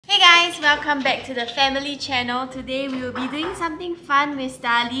Hey guys, welcome back to the family channel. Today we will be doing something fun with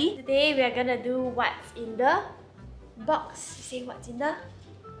Starley. Today we are gonna do what's in the box. Say what's in the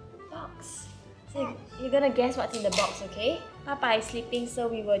box. So you're gonna guess what's in the box, okay? Papa is sleeping, so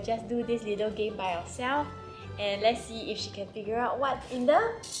we will just do this little game by ourselves. And let's see if she can figure out what's in the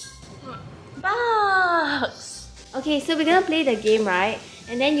box. Okay, so we're gonna play the game, right?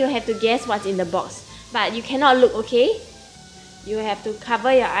 And then you have to guess what's in the box. But you cannot look, okay? You have to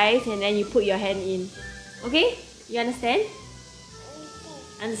cover your eyes and then you put your hand in. Okay? You understand?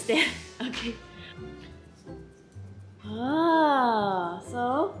 Understand? Okay.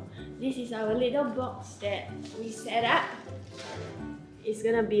 So this is our little box that we set up. It's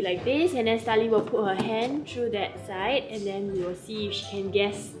gonna be like this, and then Starley will put her hand through that side, and then we will see if she can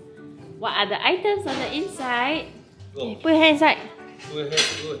guess what are the items on the inside. Okay, put your hand inside. Put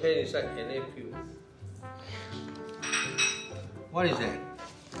your hand inside and then feel. What is that?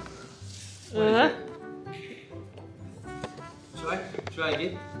 What is that? Try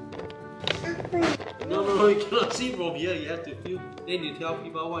again. No, you cannot see from here. You have to feel. Then you tell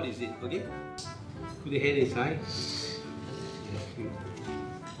people what is it. Okay? Put the hand inside.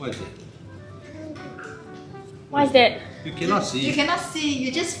 What is it? What is that? You cannot see. You cannot see.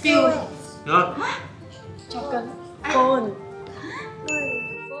 You just feel. Huh? Chocolate. Phone.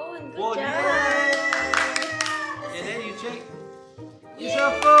 Phone. Good job. Yeah. And then you check. It's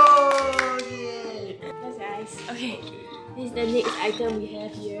a phone! Yay! Close your eyes. Okay. This is the next item we have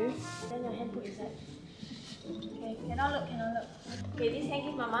here. Then your hand put inside. Okay, cannot look. Okay, this hand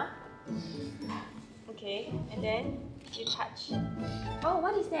give Mama. Okay, and then you touch. Oh,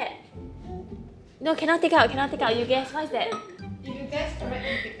 what is that? No, cannot take out. You guess. What is that? If you guess correct,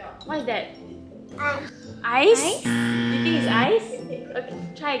 you pick out. What is that? Ice? You think it's ice?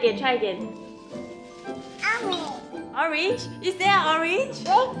 Okay, try again. Orange? Is there an orange?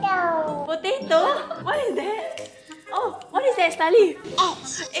 Potato? What is that? Oh, what is that, Starley?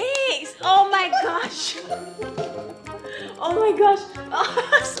 Eggs! Oh my gosh!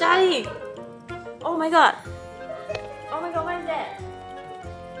 Oh, Starley! Oh my god, what is that?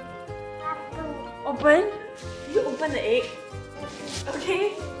 Open? You open the egg?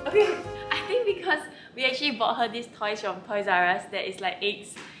 Okay. I think because we actually bought her these toys from Toys R Us that is like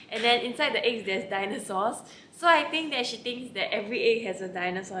eggs. And then inside the eggs there's dinosaurs. So I think that she thinks that every egg has a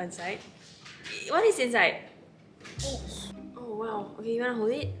dinosaur inside. What is inside? Oh wow. Okay, you wanna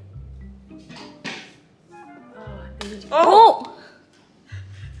hold it? Oh!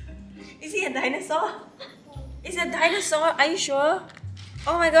 Is it a dinosaur? It's a dinosaur, are you sure?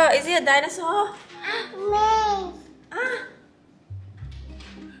 Oh my god, is it a dinosaur? No. Ah!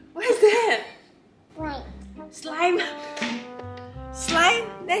 What is that? Right. Slime? Slime?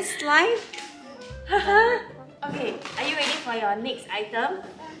 That's slime? Haha. Okay, are you ready for your next item?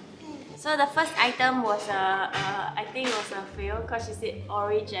 So the first item was I think it was a fail because she said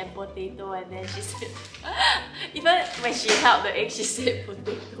orange and potato, and then she said even when she held the egg she said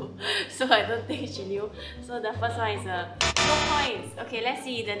potato. So I don't think she knew. So the first one is no points. Okay, let's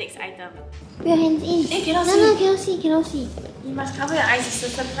see the next item. Put your hands in. Hey, cannot see. No, cannot see. You must cover your eyes, it's a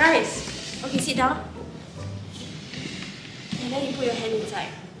surprise. Okay, sit down. And then you put your hand inside.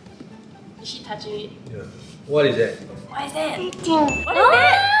 Is she touching it? Yeah. What is that? What is that? Chocho. What is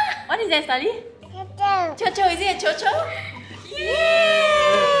that? What is that, Starley? Chocho, is it a chocho?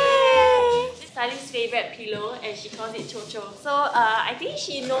 Yay! This is Starley's favorite pillow and she calls it chocho. So I think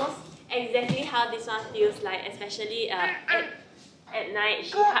she knows exactly how this one feels like, especially at night.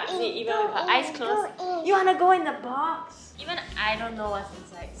 She hugs it even with her eyes closed. You wanna go in the box? Even I don't know what's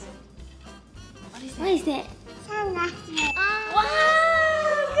inside. So. What is that? What is that? Wow!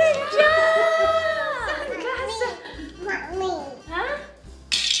 Good job! Sunglasses! Huh?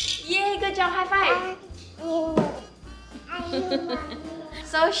 Yay! Good job! High five!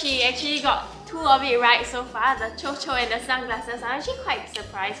 So she actually got 2 of it right so far. The chocho and the sunglasses. I'm actually quite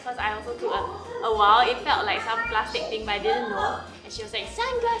surprised because I also took a while. It felt like some plastic thing, but I didn't know. And she was like,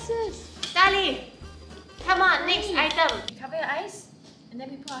 sunglasses! Starley! Come on, next item. Cover your eyes and then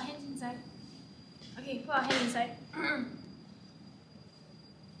we put our hands inside. Okay, put our hand inside.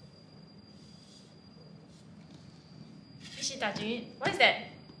 Is she touching it? What is that?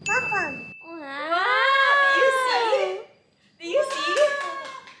 Wow! Did you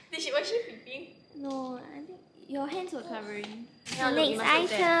see? Was she peeping? No, I think your hands were covering. Yeah, The look, you next must look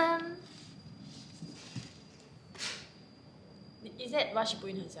there. item. Is that what she put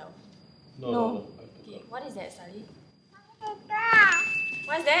in herself? No. Okay, what is that, Starley?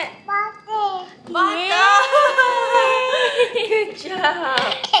 What is that? Bottle. Good job!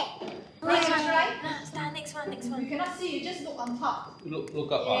 Next one. Try. Next one. next You one. cannot see, you just look on top.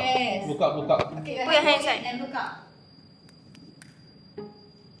 Look up. Yes. Look up. Okay, Put your hands inside. and look up.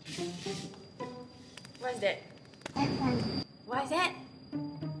 What's that? What is that?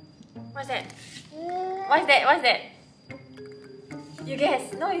 What's that? What's that? What's that? You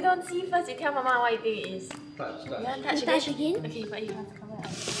guess. No, you don't see first. You tell Mama what you think it is. Touch. You want to touch You touch again? Okay, but you have to cover up.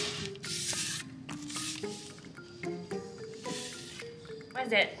 What's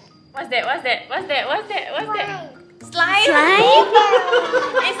that? What's that? What's that? What's that? What's that? What's that? Slime! Slime?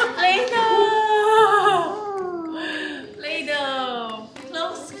 It's Play-Doh! Play-Doh!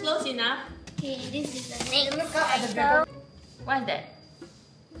 Close enough. Okay, this is the next Look up at the item. What's that?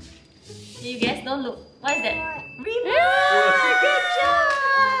 Can you guess? Don't look. What is that? Remote! Good job!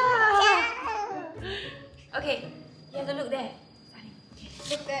 Okay, you have to look there.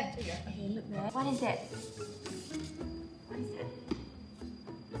 Look there, figure. Okay, look there. What is that? What is that?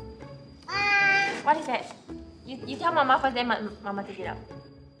 What is that? You tell Mama first, then Mama take it out.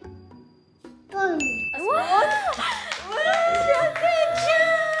 A spoon? Wow, good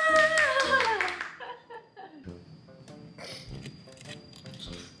job!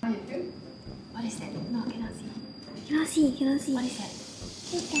 How you feel? What is that? No, cannot see. Cannot see, cannot see. What is that?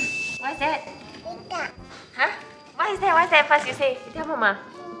 What is that? Huh? What is that? What is that? First you say. You tell Mama.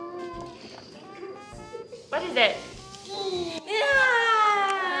 What is that?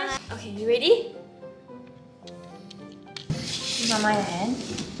 Yeah! Okay, you ready? Give Mama your hand.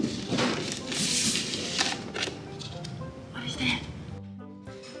 What is that?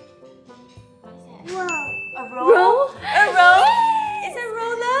 What is that? A roll? A roll? It's a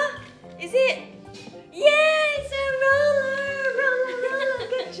roller? Is it? Yeah, it's a roller! Roller!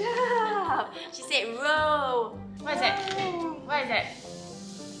 Good job! She said roll. What is that? What is that?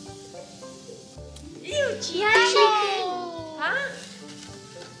 Ew, chicken! Huh?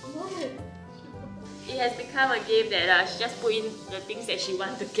 It has become a game that she just put in the things that she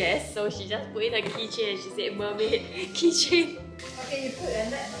wants to guess. So she just put in a keychain and she said mermaid keychain. Okay, you put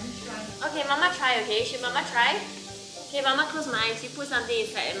and let Mommy try. Okay, Mama try, okay? Should Mama try? Okay, Mama close my eyes. You put something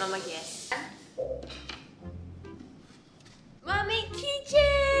inside and Mama guess. Mermaid keychain!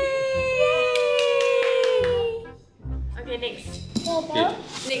 Okay, next.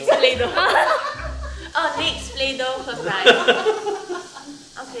 Next Play-Doh. Oh, next Play-Doh close my eyes.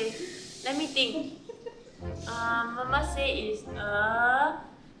 Okay, let me think. Mama say is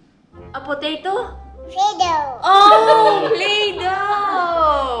a potato? Play-Doh. Oh, Play-Doh!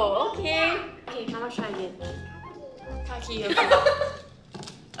 Okay. Okay, Mama try again. Kaki, okay.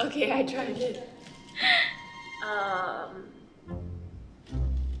 Okay, I try again.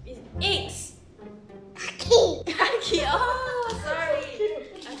 It's eggs. Kaki. Oh, sorry.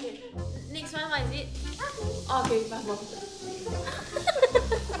 Okay. Next one, what is it? Oh, okay, Mama.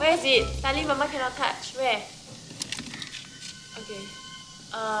 Where is it? Starley, Mama cannot touch. Where? Okay.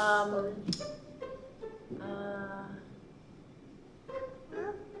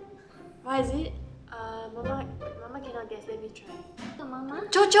 What is it? Mama cannot guess. Let me try. Mama?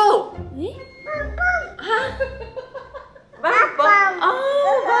 Jojo! Eh? Huh? Bubble! Oh,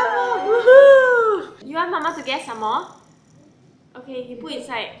 Bubble! Woohoo! You want Mama to guess some more? Okay, you put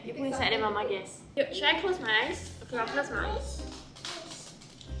inside. You put inside, then Mama guess. Should I close my eyes? Okay, I'll close my eyes.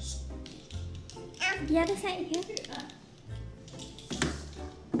 The other side here.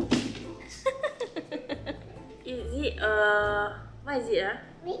 Is it what is it?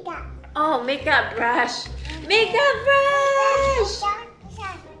 Oh, makeup brush. Makeup brush.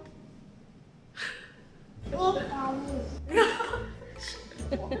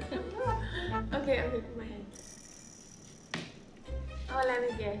 Okay, put my hand. Oh, let me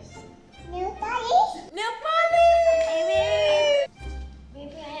guess. Nail polish. Wait,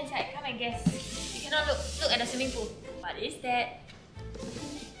 put your hand inside. Come and guess. You cannot look at the swimming pool. What is that?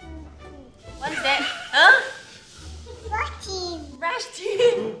 What is that? Huh? Brush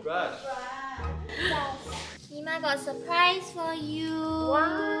teeth. Brush. Nima got a surprise for you.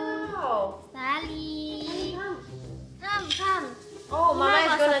 Wow. Starley. Come. Oh, Mama is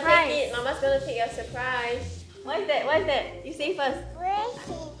got gonna surprise. take it. Mama's gonna take your surprise. What is that? What is that? You say first.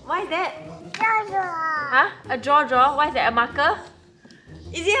 What is that? Huh? A draw? What is that? A marker?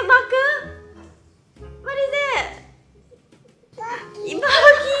 Is it a marker? What is that? Marky!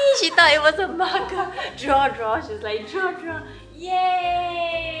 She thought it was a marker. Draw. She was like, draw.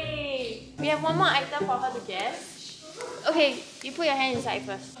 Yay! We have one more item for her to guess. Okay, you put your hand inside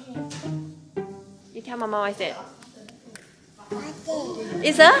first. You tell Mama what is that.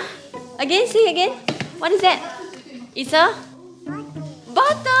 It's a? Again, say again. What is that? It's a?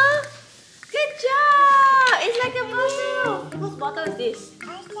 Bottle! Good job! It's like a bottle! Whose bottle is this?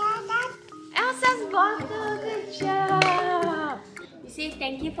 Elsa's bottle. Good job. You say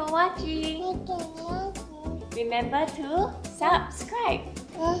thank you for watching. Remember to subscribe.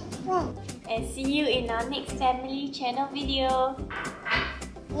 And see you in our next family channel video.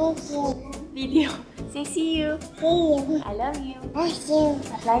 Say see you. I love you.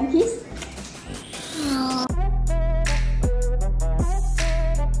 Flying kiss.